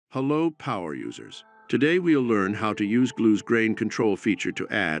Hello, power users. Today we'll learn how to use Glue's grain control feature to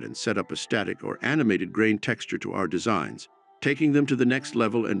add and set up a static or animated grain texture to our designs, taking them to the next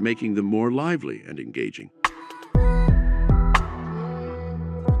level and making them more lively and engaging.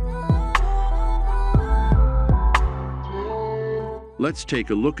 Let's take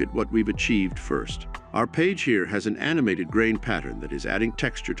a look at what we've achieved first. Our page here has an animated grain pattern that is adding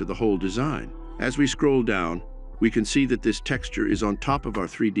texture to the whole design. As we scroll down, we can see that this texture is on top of our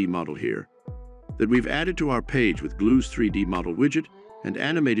 3D model here, that we've added to our page with Glue's 3D model widget and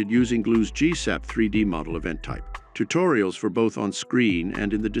animated using Glue's GSAP 3D model event type. Tutorials for both on screen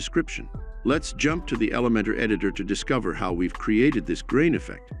and in the description. Let's jump to the Elementor editor to discover how we've created this grain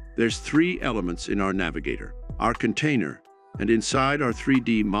effect. There's 3 elements in our navigator, our container, and inside our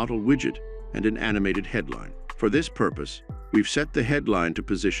 3D model widget and an animated headline. For this purpose, we've set the headline to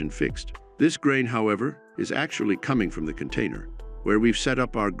position fixed. This grain, however, is actually coming from the container, where we've set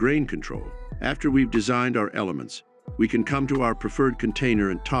up our grain control. After we've designed our elements, we can come to our preferred container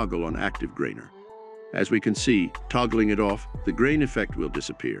and toggle on active grainer. As we can see, toggling it off, the grain effect will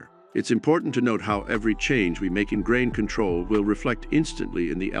disappear. It's important to note how every change we make in grain control will reflect instantly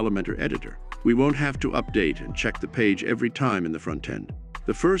in the Elementor editor. We won't have to update and check the page every time in the front end.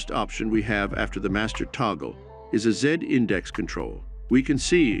 The first option we have after the master toggle is a Z-index control. We can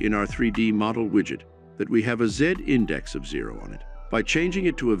see in our 3D model widget that we have a Z-index of 0 on it. By changing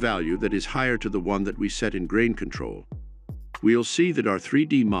it to a value that is higher to the one that we set in grain control, we'll see that our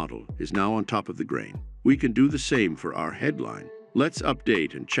 3D model is now on top of the grain. We can do the same for our headline. Let's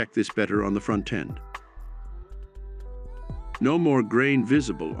update and check this better on the front end. No more grain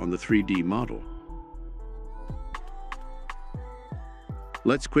visible on the 3D model.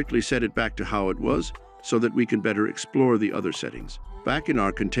 Let's quickly set it back to how it was so that we can better explore the other settings. Back in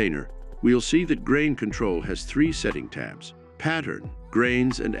our container, we'll see that grain control has 3 setting tabs: pattern,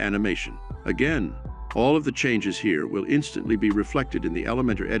 grains, and animation. Again, all of the changes here will instantly be reflected in the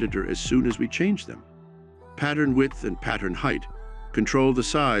Elementor editor as soon as we change them. Pattern width and pattern height control the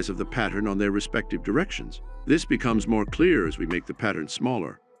size of the pattern on their respective directions. This becomes more clear as we make the pattern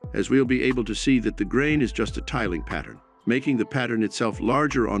smaller, as we'll be able to see that the grain is just a tiling pattern. Making the pattern itself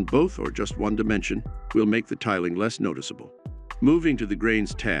larger on both or just one dimension will make the tiling less noticeable. Moving to the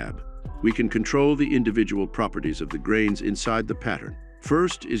Grains tab, we can control the individual properties of the grains inside the pattern.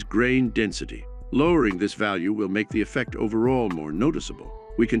 First is grain density. Lowering this value will make the effect overall more noticeable.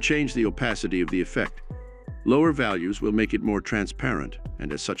 We can change the opacity of the effect. Lower values will make it more transparent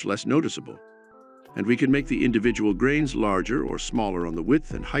and as such less noticeable. And we can make the individual grains larger or smaller on the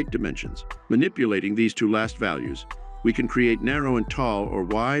width and height dimensions. Manipulating these 2 last values, we can create narrow and tall or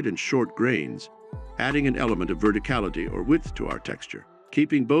wide and short grains, adding an element of verticality or width to our texture.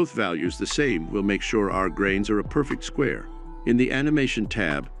 Keeping both values the same will make sure our grains are a perfect square. In the Animation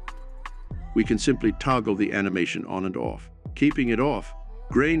tab, we can simply toggle the animation on and off. Keeping it off,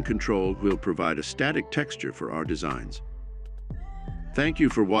 grain control will provide a static texture for our designs. Thank you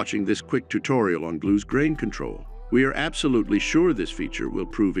for watching this quick tutorial on Glue's grain control. We are absolutely sure this feature will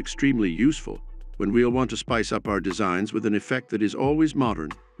prove extremely useful when we'll want to spice up our designs with an effect that is always modern,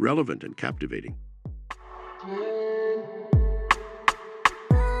 relevant, and captivating.